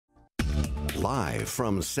Live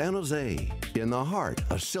from San Jose, in the heart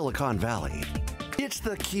of Silicon Valley, it's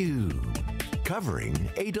theCUBE, covering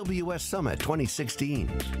AWS Summit 2016.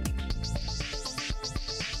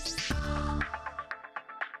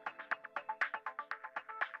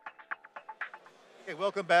 Hey,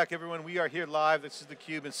 welcome back everyone. We are here live. This is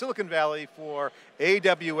theCUBE in Silicon Valley for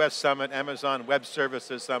AWS Summit, Amazon Web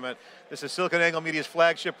Services Summit. This is SiliconANGLE Media's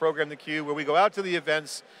flagship program, theCUBE, where we go out to the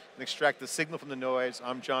events and extract the signal from the noise.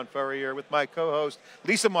 I'm John Furrier with my co-host,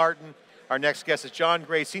 Lisa Martin. Our next guest is John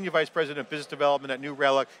Gray, Senior Vice President of Business Development at New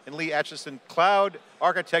Relic, and Lee Atchison, Cloud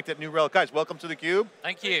Architect at New Relic. Guys, welcome to theCUBE.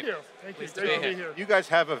 Thank you. Thank you. Thank you. Pleased to be here. You guys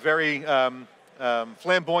have a very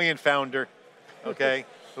flamboyant founder, okay?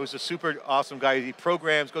 Who's a super awesome guy. He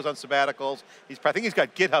programs, goes on sabbaticals. I think he's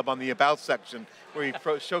got GitHub on the About section where he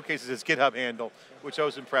showcases his GitHub handle, which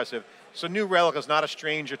was impressive. So New Relic is not a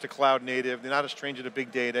stranger to cloud native. They're not a stranger to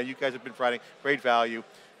big data. You guys have been providing great value.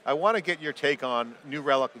 I want to get your take on New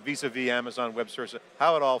Relic vis-a-vis Amazon Web Services,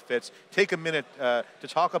 how it all fits. Take a minute to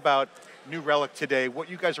talk about New Relic today, what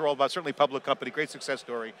you guys are all about. Certainly public company, great success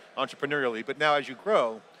story, entrepreneurially, but now as you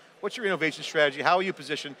grow, what's your innovation strategy? How are you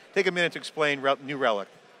positioned? Take a minute to explain New Relic.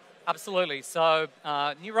 Absolutely. So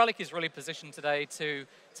New Relic is really positioned today to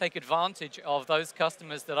take advantage of those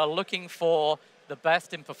customers that are looking for the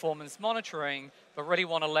best in performance monitoring, but really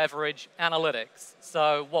want to leverage analytics.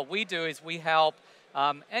 So what we do is we help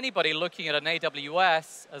anybody looking at an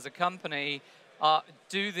AWS as a company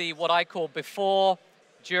do what I call before,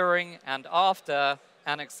 during, and after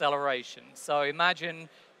an acceleration. So imagine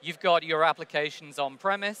you've got your applications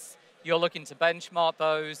on-premise, you're looking to benchmark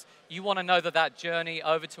those. You want to know that that journey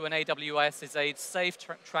over to an AWS is a safe,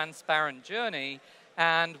 transparent journey.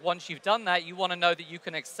 And once you've done that, you want to know that you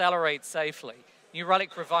can accelerate safely. New Relic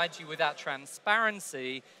provides you with that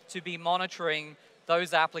transparency to be monitoring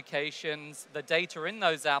those applications, the data in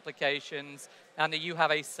those applications, and that you have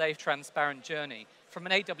a safe, transparent journey. From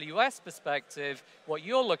an AWS perspective, what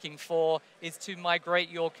you're looking for is to migrate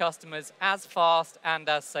your customers as fast and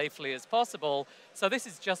as safely as possible. So this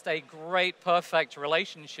is just a great, perfect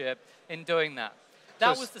relationship in doing that.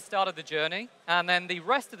 That was the start of the journey, and then the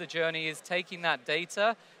rest of the journey is taking that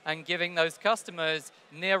data and giving those customers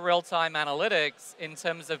near real-time analytics in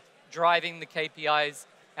terms of driving the KPIs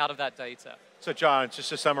out of that data. So John, just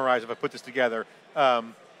to summarize, if I put this together,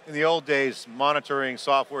 in the old days, monitoring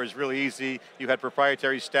software is really easy. You had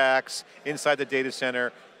proprietary stacks inside the data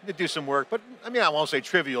center to do some work, but I mean, I won't say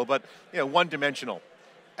trivial, but one-dimensional.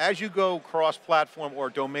 As you go cross-platform or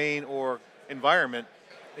domain or environment,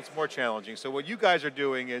 it's more challenging. So what you guys are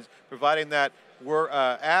doing is providing that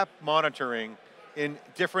app monitoring in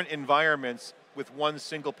different environments with one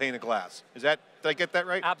single pane of glass. Did I get that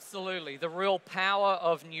right? Absolutely. The real power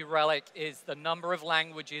of New Relic is the number of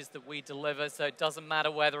languages that we deliver, so it doesn't matter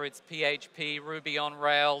whether it's PHP, Ruby on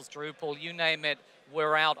Rails, Drupal, you name it,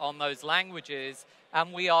 we're out on those languages,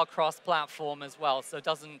 and we are cross-platform as well, so it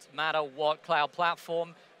doesn't matter what cloud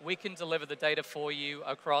platform, we can deliver the data for you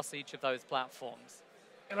across each of those platforms.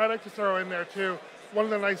 And I'd like to throw in there too, one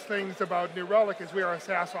of the nice things about New Relic is we are a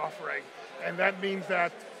SaaS offering, and that means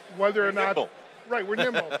that whether or not... Right, we're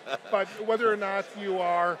nimble. But whether or not you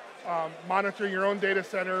are monitoring your own data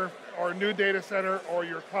center or a new data center or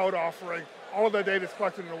your cloud offering, all of that data is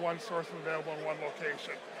collected in one source and available in one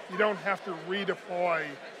location. You don't have to redeploy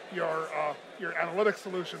your analytics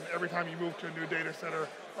solution every time you move to a new data center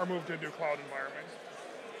or move to a new cloud environment.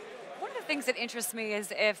 One of the things that interests me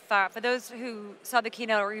is if, for those who saw the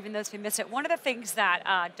keynote or even those who missed it, one of the things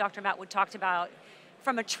that Dr. Matt Wood talked about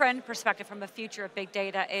from a trend perspective, from a future of big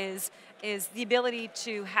data, is the ability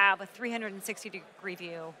to have a 360-degree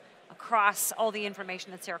view across all the information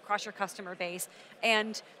that's there, across your customer base,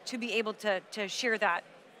 and to be able to share that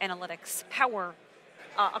analytics power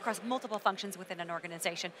across multiple functions within an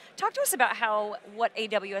organization. Talk to us about how what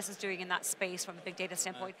AWS is doing in that space from a big data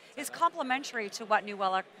standpoint is complementary to what New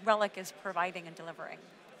Relic is providing and delivering.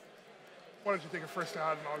 Why don't you take a first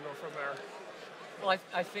shot and I'll go from there. Well,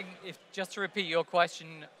 I think, just to repeat your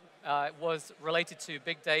question, was related to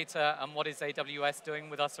big data and what is AWS doing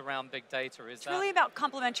with us around big data. It's really about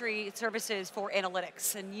complementary services for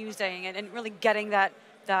analytics and using and really getting that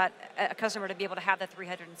a customer to be able to have that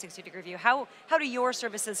 360-degree view. How do your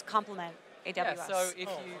services complement AWS? Yeah, so if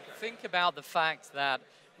you think about the fact that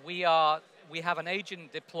we have an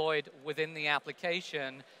agent deployed within the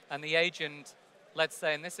application, and the agent, let's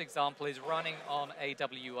say in this example, is running on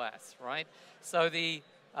AWS, right? So the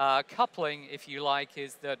coupling, if you like,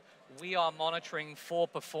 is that we are monitoring for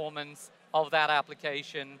performance of that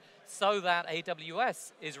application so that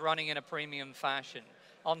AWS is running in a premium fashion.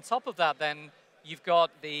 On top of that, then, you've got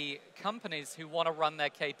the companies who want to run their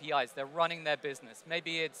KPIs. They're running their business.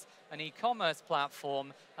 Maybe it's an e-commerce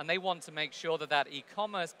platform, and they want to make sure that that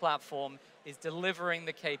e-commerce platform is delivering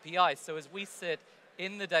the KPIs. So as we sit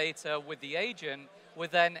in the data with the agent, we're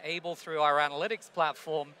then able, through our analytics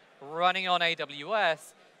platform, running on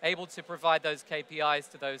AWS, able to provide those KPIs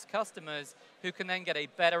to those customers who can then get a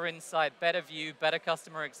better insight, better view, better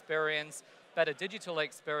customer experience, better digital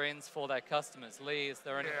experience for their customers. Lee, is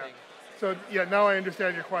there anything? Yeah. So yeah, now I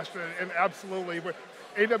understand your question, and absolutely. But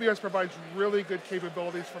AWS provides really good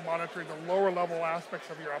capabilities for monitoring the lower level aspects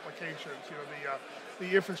of your applications. You know,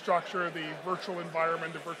 the infrastructure, the virtual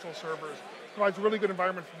environment, the virtual servers. Provides a really good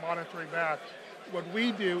environment for monitoring that. What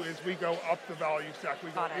we do is we go up the value stack. We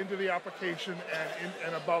go into the application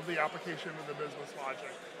and above the application of the business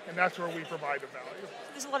logic. And that's where we provide the value.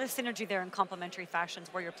 There's a lot of synergy there in complementary fashions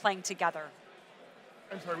where you're playing together.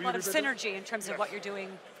 I'm sorry, a lot of synergy in terms of what you're doing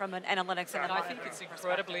from an analytics and I think it's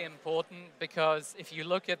incredibly important because if you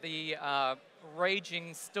look at the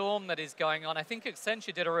raging storm that is going on, I think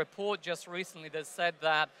Accenture did a report just recently that said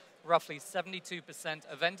that roughly 72%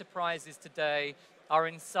 of enterprises today are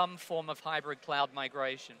in some form of hybrid cloud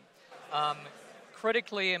migration.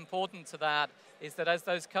 Critically important to that is that as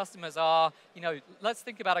those customers are, you know, let's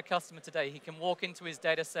think about a customer today. He can walk into his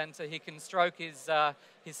data center, he can stroke his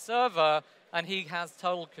server, and he has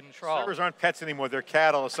total control. Servers aren't pets anymore, they're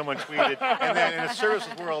cattle, as someone tweeted. And then in the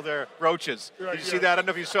services world, they're roaches. Did you see that? I don't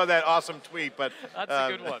know if you saw that awesome tweet, but... That's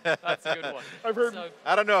a good one, that's a good one. I've heard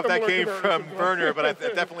I don't know if that came from Werner, but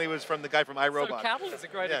it definitely was from the guy from iRobot. So cattle is a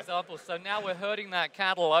great example. So now we're herding that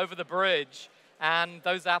cattle over the bridge, and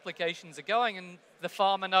those applications are going, and the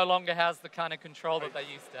farmer no longer has the kind of control that they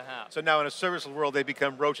used to have. So now in a services world, they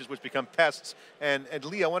become roaches, which become pests. And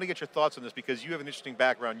Lee, I want to get your thoughts on this because you have an interesting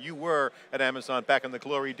background. You were at Amazon back in the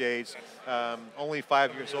glory days, only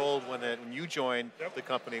 5 years old when you joined the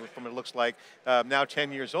company, from what it looks like. Now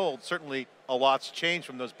 10 years old, certainly a lot's changed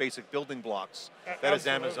from those basic building blocks. That is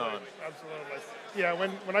Amazon. Absolutely. Yeah,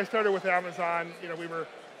 when I started with Amazon, you know, we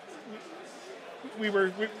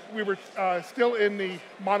were still in the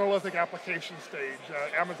monolithic application stage.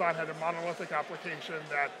 Amazon had a monolithic application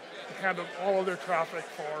that handled all of their traffic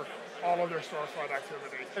for all of their storefront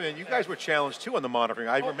activity. And then you guys were challenged too on the monitoring.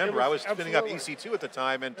 I remember I was spinning up EC2 at the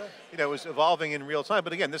time, and you know, it was evolving in real time.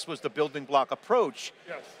 But again, this was the building block approach.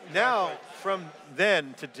 Yes, exactly. Now, from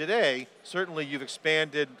then to today, certainly you've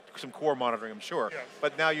expanded some core monitoring, I'm sure. Yes.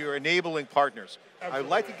 But now you're enabling partners. Absolutely. I'd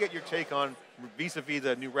like to get your take on vis-a-vis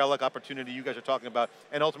the New Relic opportunity you guys are talking about,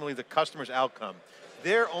 and ultimately the customer's outcome.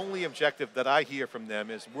 Their only objective that I hear from them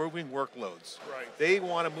is moving workloads. Right. They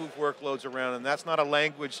want to move workloads around, and that's not a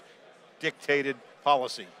language dictated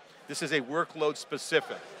policy. This is a workload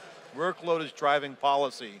specific. Workload is driving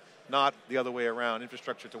policy, not the other way around,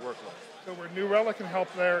 infrastructure to workload. So where New Relic can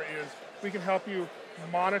help there is we can help you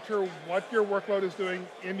monitor what your workload is doing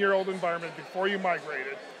in your old environment before you migrate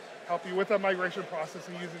it, help you with that migration process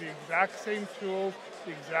and using the exact same tools,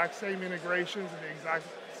 the exact same integrations, and the exact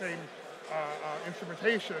same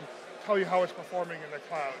instrumentation, tell you how it's performing in the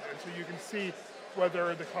cloud. And so you can see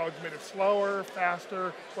whether the cloud's made it slower,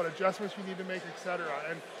 faster, what adjustments you need to make, et cetera.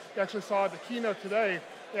 And you actually saw at the keynote today,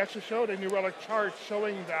 they actually showed a New Relic chart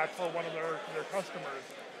showing that for one of their customers.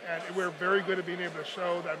 And we're very good at being able to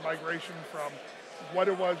show that migration from what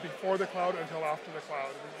it was before the cloud until after the cloud.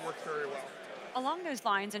 It works very well. Along those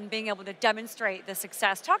lines and being able to demonstrate the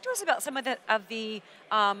success, talk to us about some of the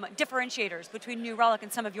differentiators between New Relic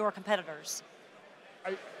and some of your competitors.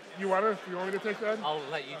 You want me to take that? I'll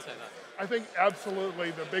let you take that. I think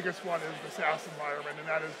absolutely the biggest one is the SaaS environment, and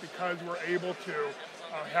that is because we're able to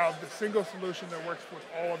have the single solution that works with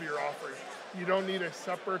all of your offerings. You don't need a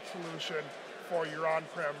separate solution for your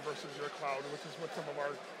on-prem versus your cloud, which is what some of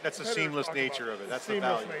our That's the seamless nature of it. That's the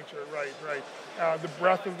seamless nature, right. The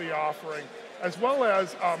breadth of the offering, as well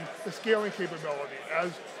as the scaling capability.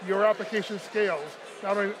 As your application scales,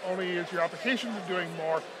 not only is your application doing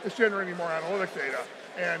more, it's generating more analytic data.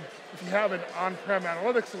 And if you have an on-prem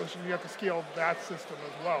analytics solution, you have to scale that system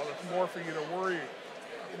as well. There's more for you to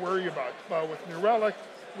worry about. But with New Relic,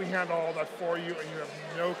 we handle all that for you, and you have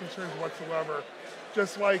no concerns whatsoever.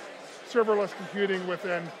 Just like serverless computing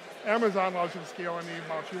within Amazon allows you to scale any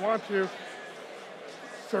amount you want to,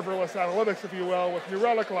 serverless analytics, if you will, with New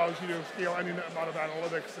Relic allows you to scale any amount of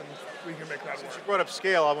analytics, and we can make that work. Since you brought up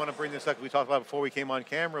scale, I want to bring this up. We talked about before we came on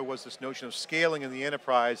camera was this notion of scaling in the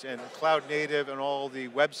enterprise, and cloud native and all the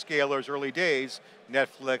web scalers early days,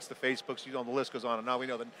 Netflix, the Facebooks, you know, the list goes on and on.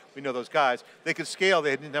 We know those guys. They could scale.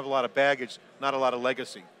 They didn't have a lot of baggage, not a lot of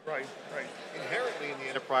legacy. Right. Inherently in the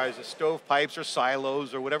enterprise, the stovepipes or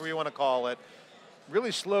silos or whatever you want to call it,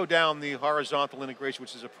 really slow down the horizontal integration,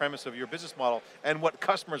 which is a premise of your business model, and what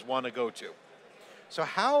customers want to go to. So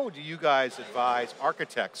how do you guys advise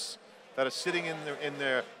architects that are sitting in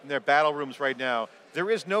their battle rooms right now? There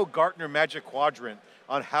is no Gartner Magic Quadrant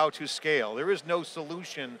on how to scale. There is no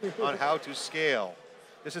solution on how to scale.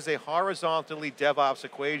 This is a horizontally DevOps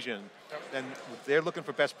equation, and they're looking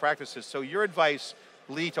for best practices. So your advice,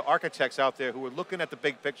 Lee, to architects out there who are looking at the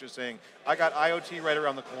big picture saying, I got IoT right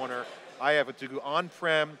around the corner, I have to do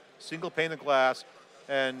on-prem, single pane of glass,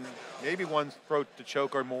 and maybe one throat to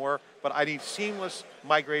choke or more, but I need seamless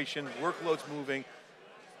migration, workloads moving.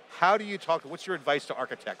 How do you talk, what's your advice to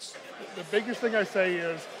architects? The biggest thing I say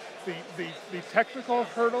is the technical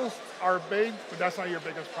hurdles are big, but that's not your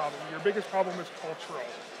biggest problem. Your biggest problem is cultural,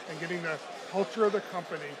 and getting the culture of the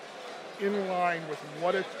company in line with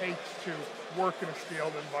what it takes to work in a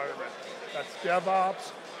scaled environment. That's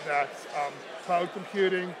DevOps, that's cloud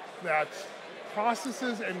computing, that's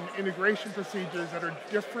processes and integration procedures that are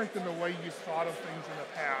different than the way you've thought of things in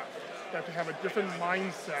the past. You have to have a different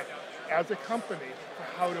mindset as a company for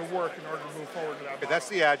how to work in order to move forward to that. Okay, that's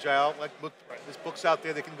the Agile. Like, look, there's books out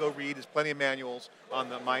there they can go read. There's plenty of manuals on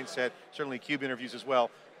the mindset, certainly CUBE interviews as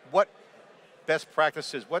well. What best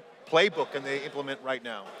practices, what playbook can they implement right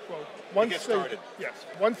now? Well, once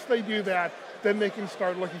they do that, then they can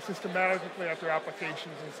start looking systematically at their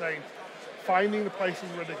applications and saying, finding the places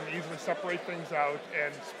where they can easily separate things out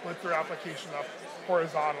and split their application up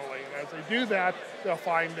horizontally. And as they do that, they'll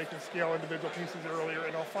find they can scale individual pieces earlier,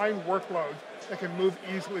 and they'll find workloads that can move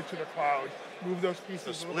easily to the cloud. Move those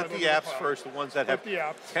pieces. So split the apps first, the ones that have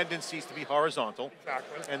tendencies to be horizontal.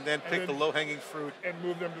 Exactly. And then pick the low-hanging fruit. And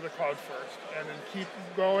move them to the cloud first. And then keep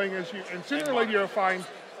going as you, and sooner or later you'll find,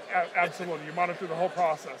 absolutely, you monitor the whole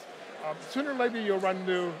process. Sooner or later you'll run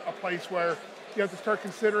into a place where you have to start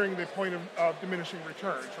considering the point of diminishing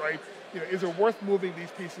returns, right? You know, is it worth moving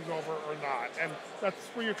these pieces over or not? And that's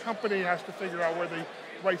where your company has to figure out where the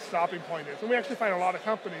right stopping point is. And we actually find a lot of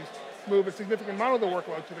companies move a significant amount of the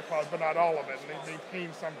workload to the cloud, but not all of it, and they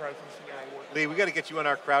maintain some presence in their own work. Lee, we got to get you on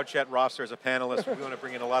our crowd chat roster as a panelist. We want to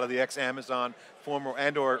bring in a lot of the ex-Amazon, former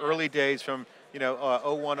and/or early days from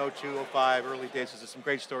 01, 02, 05, early days. There's some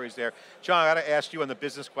great stories there. John, I got to ask you on the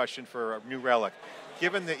business question for New Relic.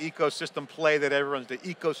 Given the ecosystem play that the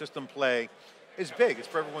ecosystem play is big. It's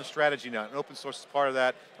for everyone's strategy now. And open source is part of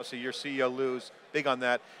that. I'll see your CEO, Lou's, big on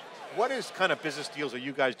that. What is kind of business deals are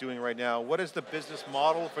you guys doing right now? What is the business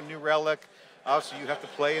model for New Relic? Obviously, you have to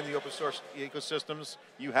play in the open source ecosystems.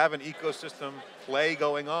 You have an ecosystem play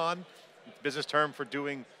going on. Business term for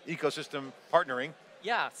doing ecosystem partnering.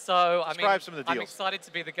 Yeah, so Describe some of the deals. I'm excited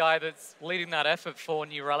to be the guy that's leading that effort for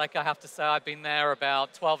New Relic. I have to say I've been there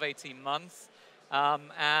about 12, 18 months.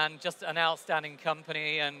 And just an outstanding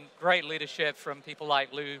company and great leadership from people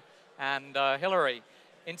like Lou and Hillary.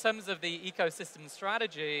 In terms of the ecosystem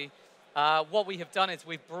strategy, what we have done is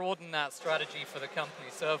we've broadened that strategy for the company.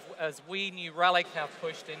 So as we, New Relic, have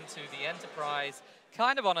pushed into the enterprise,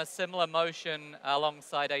 kind of on a similar motion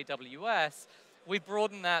alongside AWS, we've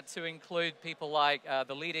broadened that to include people like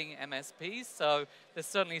the leading MSPs. So there's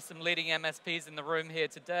certainly some leading MSPs in the room here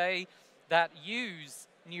today that use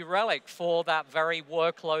New Relic for that very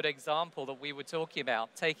workload example that we were talking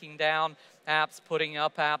about, taking down apps, putting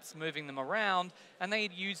up apps, moving them around, and they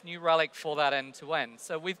use New Relic for that end-to-end.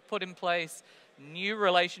 So we've put in place new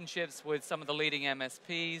relationships with some of the leading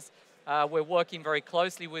MSPs. We're working very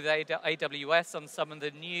closely with AWS on some of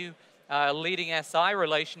the new leading SI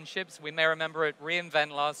relationships. We may remember at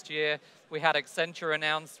reInvent last year, we had Accenture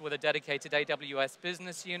announced with a dedicated AWS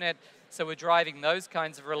business unit, so we're driving those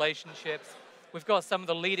kinds of relationships. We've got some of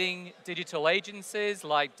the leading digital agencies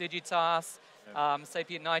like Digitas,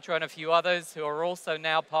 Sapient Nitro, and a few others who are also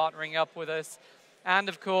now partnering up with us. And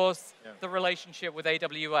of course, the relationship with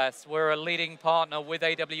AWS. We're a leading partner with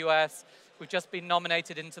AWS. We've just been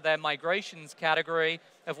nominated into their migrations category,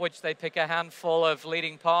 of which they pick a handful of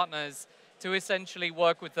leading partners to essentially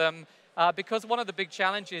work with them. Because one of the big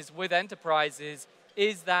challenges with enterprises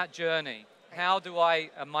is that journey. How do I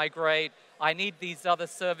migrate? I need these other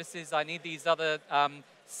services. I need these other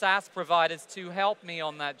SaaS providers to help me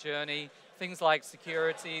on that journey. Things like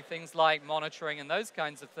security, things like monitoring, and those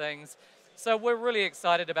kinds of things. So we're really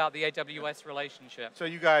excited about the AWS relationship. So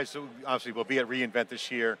you guys obviously will be at reInvent this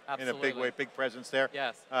year. Absolutely. In a big way, big presence there.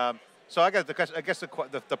 Yes. So I guess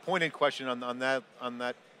the pointed question on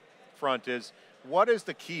that front is, what is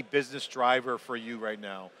the key business driver for you right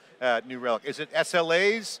now at New Relic? Is it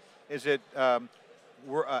SLAs? Is it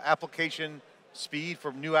application speed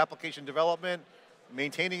for new application development?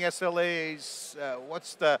 Maintaining SLAs?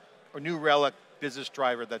 What's the New Relic business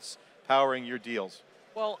driver that's powering your deals?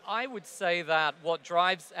 Well, I would say that what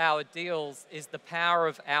drives our deals is the power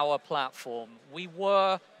of our platform. We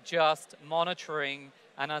were just monitoring,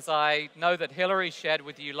 and as I know that Hillary shared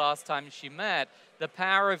with you last time she met, the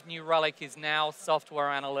power of New Relic is now software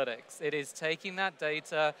analytics. It is taking that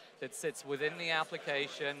data that sits within the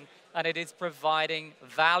application, and it is providing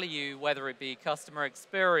value, whether it be customer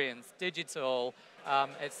experience, digital,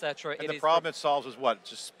 etc. And the problem it solves is what?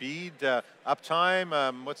 Just speed,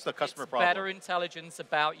 uptime? What's the customer problem? Better intelligence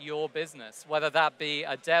about your business, whether that be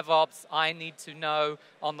a DevOps, I need to know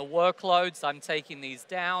on the workloads, I'm taking these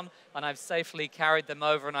down, and I've safely carried them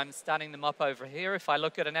over and I'm standing them up over here. If I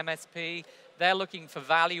look at an MSP, they're looking for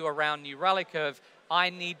value around New Relic of,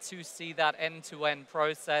 I need to see that end-to-end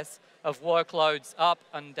process of workloads up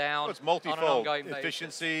and down it's multifold. on an ongoing basis.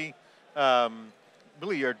 Efficiency,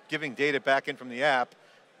 really you're giving data back in from the app.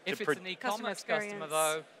 If it's an e-commerce customer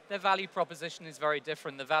though, their value proposition is very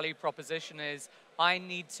different. The value proposition is, I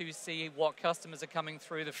need to see what customers are coming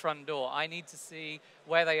through the front door. I need to see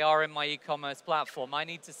where they are in my e-commerce platform. I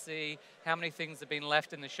need to see how many things have been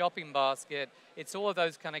left in the shopping basket. It's all of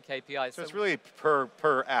those kind of KPIs. So it's really per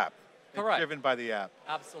app. Correct. It's driven by the app.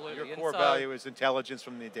 Absolutely. Your core value is intelligence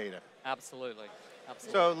from the data. Absolutely.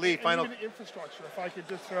 Absolutely. So Lee, final. Even infrastructure, if I could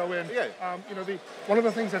just throw in, yeah. One of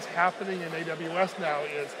the things that's happening in AWS now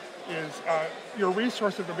is your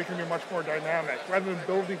resources are becoming much more dynamic. Rather than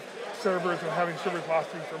building servers and having servers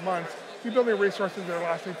lasting for months, you're building resources that are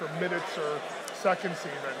lasting for minutes or seconds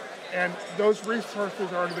even. And those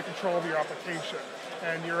resources are under the control of your application.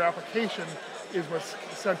 And your application is what's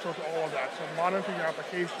essential to all of that. So monitoring your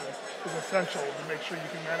application is essential to make sure you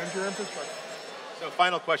can manage your infrastructure. So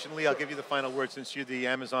final question, Lee, I'll give you the final word since you're the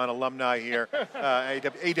Amazon alumni here,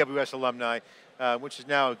 AWS alumni, which has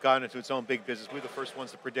now gone into its own big business. We were the first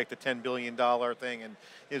ones to predict a $10 billion thing, and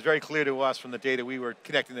it was very clear to us from the data we were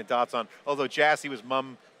connecting the dots on. Although Jassy was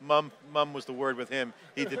mum was the word with him.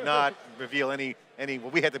 He did not reveal any,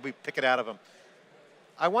 well, we had to pick it out of him.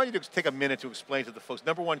 I want you to take a minute to explain to the folks.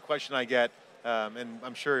 Number one question I get, and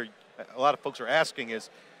I'm sure a lot of folks are asking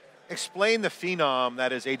is, explain the phenom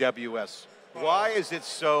that is AWS. Why is it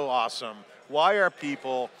so awesome? Why are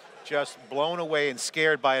people just blown away and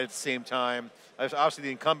scared by it at the same time? Obviously,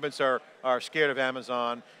 the incumbents are scared of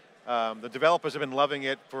Amazon. The developers have been loving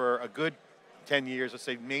it for a good 10 years, let's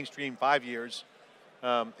say mainstream 5 years.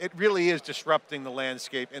 It really is disrupting the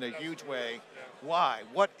landscape in a huge way. Why?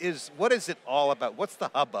 What is it all about? What's the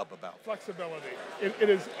hubbub about? Flexibility. It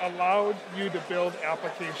has allowed you to build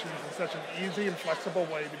applications in such an easy and flexible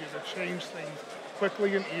way to be able to change things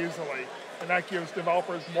quickly and easily. And that gives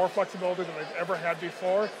developers more flexibility than they've ever had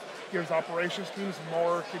before, gives operations teams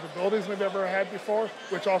more capabilities than they've ever had before,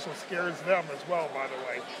 which also scares them as well, by the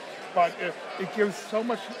way. But it gives so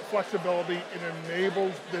much flexibility, it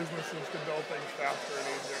enables businesses to build things faster and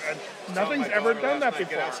easier. And nothing's ever done that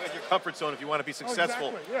before. Get outside your comfort zone if you want to be successful.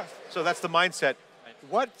 Oh, exactly, yes. So that's the mindset.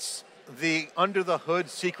 What's the under the hood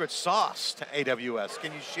secret sauce to AWS?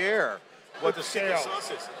 Can you share what the secret sauce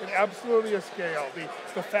is? It absolutely is scale.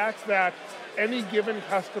 The fact that any given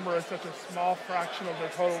customer is such a small fraction of their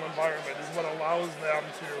total environment is what allows them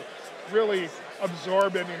to really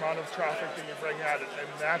absorb any amount of traffic that you bring at it, and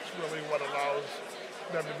that's really what allows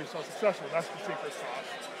them to be so successful. That's the secret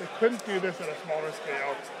sauce. They couldn't do this at a smaller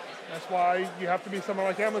scale. That's why you have to be someone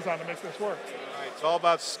like Amazon to make this work. All right, it's all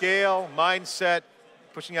about scale, mindset,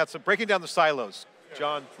 breaking down the silos.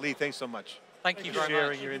 John, Lee, thanks so much. Thank you very much.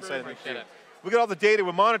 Sharing your insight. We got all the data.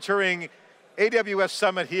 We're monitoring AWS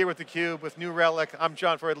Summit here with theCUBE with New Relic. I'm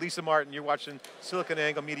John Furrier, Lisa Martin. You're watching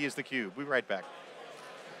SiliconANGLE Media's theCUBE. We'll be right back.